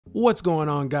What's going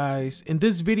on, guys? In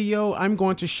this video, I'm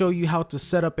going to show you how to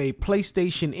set up a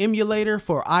PlayStation emulator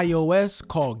for iOS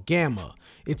called Gamma.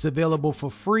 It's available for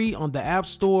free on the App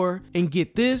Store, and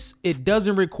get this, it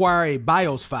doesn't require a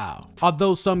BIOS file,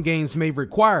 although some games may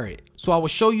require it. So I will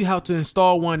show you how to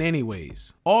install one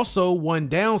anyways. Also, one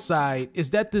downside is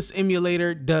that this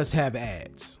emulator does have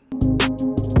ads.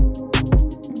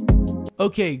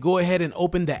 Okay, go ahead and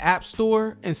open the App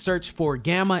Store and search for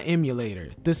Gamma Emulator.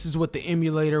 This is what the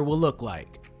emulator will look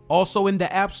like. Also in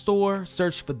the App Store,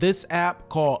 search for this app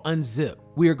called Unzip.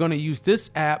 We are going to use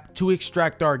this app to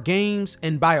extract our games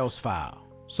and BIOS file.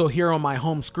 So here on my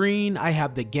home screen, I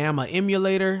have the Gamma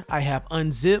Emulator, I have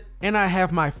Unzip, and I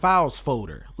have my Files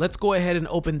folder. Let's go ahead and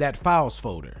open that Files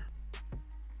folder.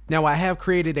 Now I have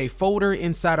created a folder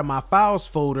inside of my Files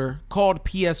folder called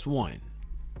PS1.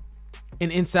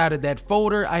 And inside of that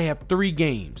folder, I have 3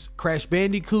 games, Crash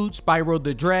Bandicoot, Spyro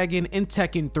the Dragon, and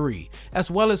Tekken 3, as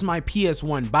well as my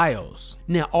PS1 BIOS.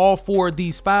 Now all 4 of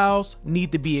these files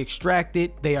need to be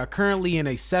extracted. They are currently in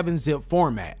a 7-zip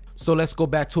format. So let's go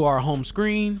back to our home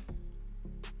screen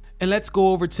and let's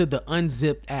go over to the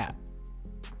Unzipped app.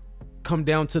 Come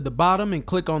down to the bottom and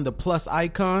click on the plus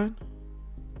icon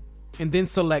and then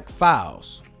select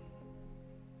Files.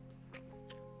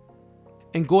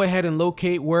 And go ahead and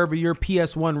locate wherever your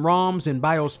PS1 ROMs and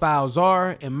BIOS files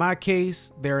are. In my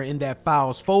case, they're in that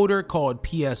files folder called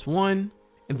PS1.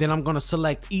 And then I'm going to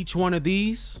select each one of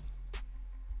these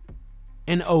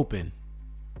and open.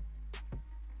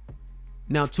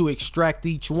 Now to extract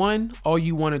each one, all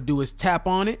you want to do is tap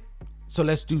on it. So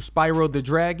let's do Spyro the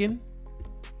Dragon.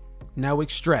 Now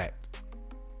extract.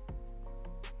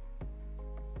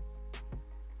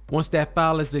 Once that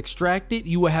file is extracted,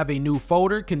 you will have a new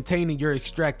folder containing your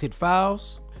extracted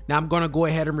files. Now I'm going to go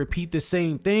ahead and repeat the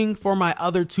same thing for my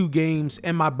other 2 games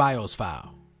and my BIOS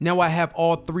file. Now I have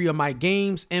all 3 of my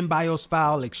games and BIOS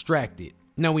file extracted.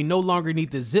 Now we no longer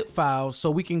need the zip files,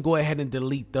 so we can go ahead and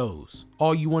delete those.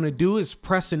 All you want to do is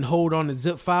press and hold on the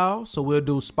zip file. So we'll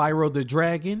do Spyro the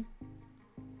Dragon.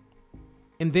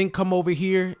 And then come over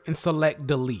here and select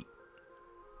delete.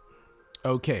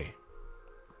 Okay.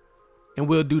 And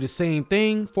we'll do the same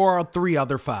thing for our 3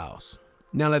 other files.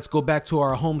 Now let's go back to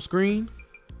our home screen.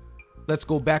 Let's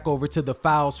go back over to the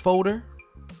files folder.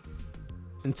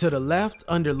 And to the left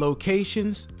under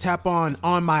locations, tap on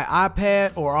my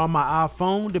iPad or on my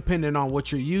iPhone, depending on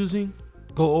what you're using.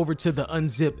 Go over to the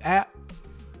Unzip app.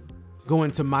 Go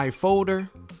into my folder.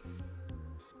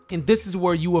 And this is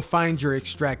where you will find your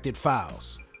extracted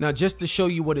files. Now just to show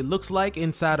you what it looks like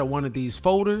inside of one of these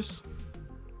folders,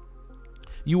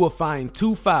 you will find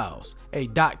 2 files, a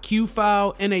 .q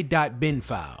file and a .bin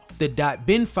file. The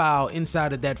 .bin file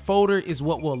inside of that folder is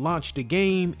what will launch the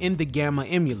game in the Gamma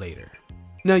emulator.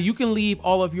 Now you can leave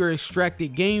all of your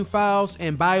extracted game files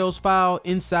and BIOS file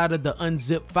inside of the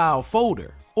unzip file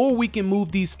folder, or we can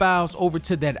move these files over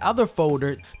to that other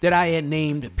folder that I had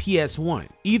named PS1.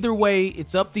 Either way,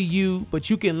 it's up to you, but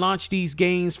you can launch these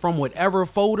games from whatever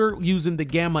folder using the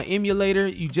Gamma emulator.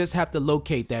 You just have to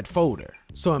locate that folder.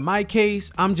 So in my case,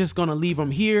 I'm just gonna leave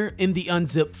them here in the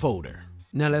unzip folder.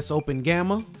 Now let's open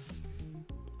Gamma.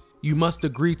 You must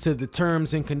agree to the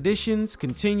terms and conditions,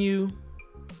 continue.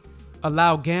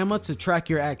 Allow Gamma to track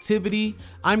your activity.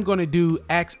 I'm gonna do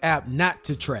ask app not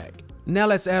to track. Now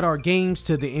let's add our games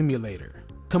to the emulator.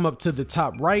 Come up to the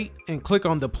top right and click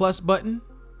on the plus button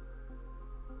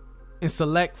and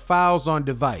select Files on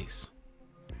Device.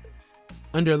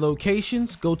 Under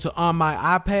Locations, go to On My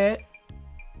iPad.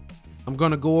 I'm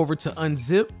gonna go over to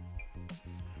Unzip,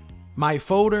 My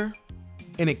Folder,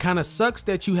 and it kind of sucks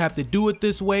that you have to do it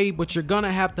this way, but you're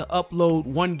gonna have to upload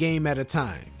 1 game at a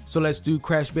time. So let's do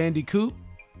Crash Bandicoot.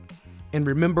 And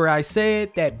remember I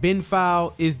said that bin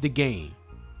file is the game.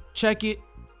 Check it,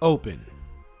 open.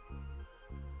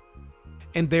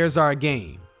 And there's our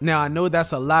game. Now I know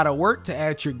that's a lot of work to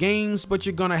add your games, but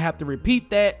you're gonna have to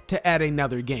repeat that to add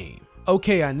another game.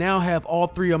 Okay, I now have all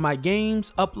 3 of my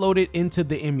games uploaded into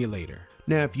the emulator.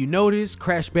 Now if you notice,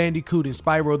 Crash Bandicoot and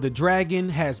Spyro the Dragon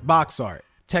has box art.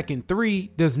 Tekken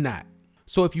 3 does not.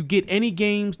 So if you get any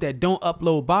games that don't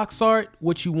upload box art,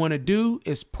 what you want to do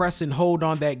is press and hold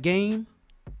on that game.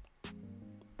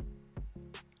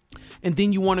 And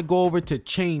then you want to go over to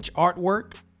change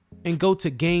artwork and go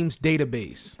to games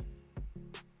database.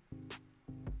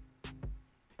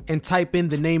 And type in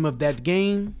the name of that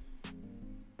game.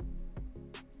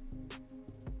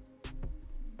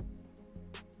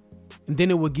 And then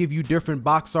it will give you different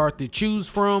box art to choose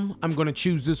from. I'm going to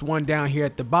choose this one down here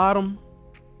at the bottom.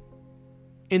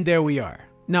 And there we are.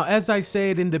 Now, as I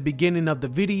said in the beginning of the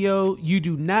video, you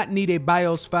do not need a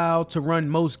BIOS file to run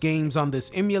most games on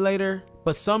this emulator.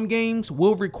 but some games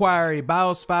will require a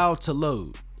BIOS file to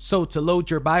load. So to load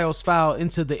your BIOS file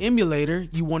into the emulator,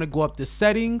 you want to go up to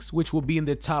settings, which will be in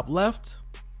the top left.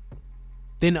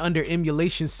 Then under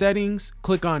emulation settings,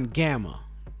 click on Gamma.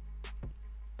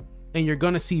 And you're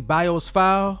going to see BIOS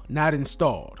file not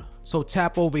installed. So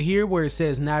tap over here where it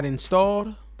says not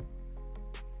installed.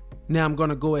 Now I'm going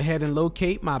to go ahead and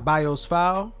locate my BIOS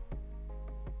file,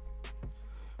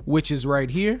 which is right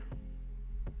here.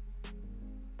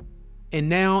 And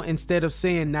now instead of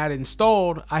saying not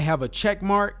installed, I have a check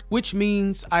mark, which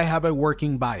means I have a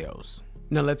working BIOS.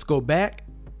 Now let's go back.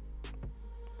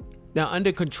 Now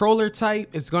under controller type,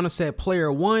 it's gonna say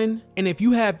player 1. And if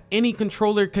you have any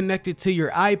controller connected to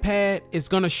your iPad, it's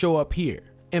gonna show up here.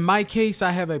 In my case,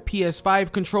 I have a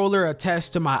PS5 controller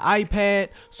attached to my iPad,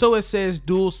 so it says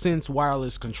DualSense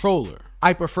wireless controller.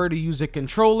 I prefer to use a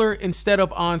controller instead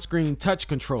of on-screen touch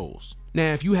controls.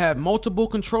 Now, if you have multiple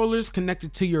controllers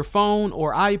connected to your phone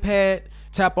or iPad,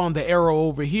 tap on the arrow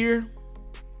over here,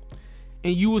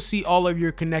 and you will see all of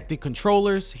your connected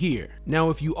controllers here. Now,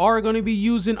 if you are going to be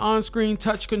using on-screen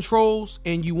touch controls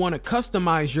and you want to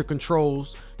customize your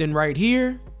controls, then right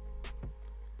here,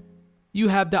 you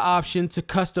have the option to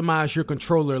customize your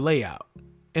controller layout.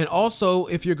 And also,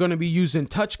 if you're going to be using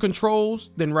touch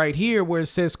controls, then right here where it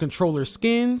says controller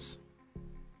skins,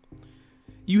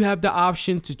 you have the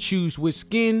option to choose which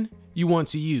skin you want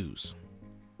to use.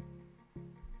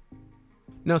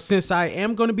 Now, since I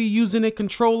am going to be using a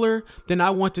controller, then I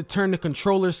want to turn the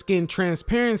controller skin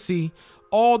transparency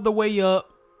all the way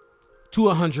up to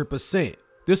 100%.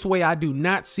 This way I do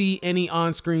not see any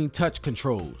on-screen touch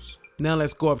controls. Now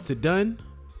let's go up to done.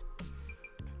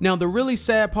 Now the really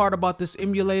sad part about this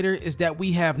emulator is that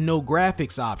we have no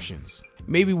graphics options.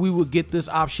 Maybe we will get this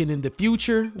option in the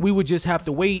future. We would just have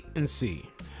to wait and see.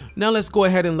 Now let's go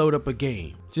ahead and load up a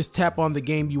game. Just tap on the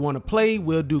game you want to play.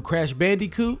 We'll do Crash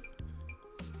Bandicoot.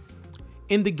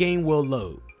 And the game will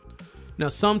load. Now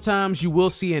sometimes you will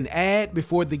see an ad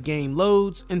before the game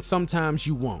loads and sometimes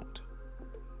you won't.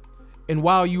 And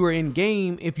while you are in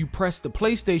game, if you press the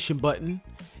PlayStation button,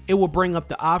 it will bring up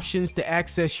the options to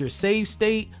access your save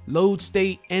state, load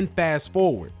state, and fast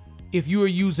forward. If you are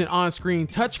using on-screen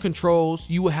touch controls,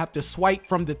 you will have to swipe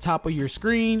from the top of your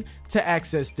screen to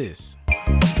access this.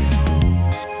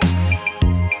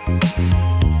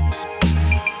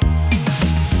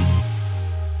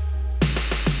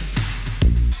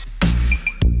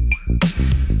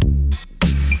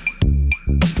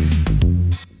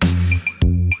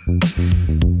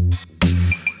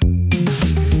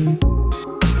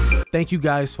 Thank you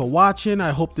guys for watching. I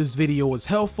hope this video was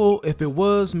helpful. If it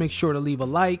was, make sure to leave a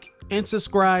like and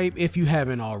subscribe if you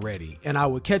haven't already. And I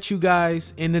will catch you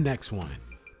guys in the next one.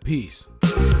 Peace.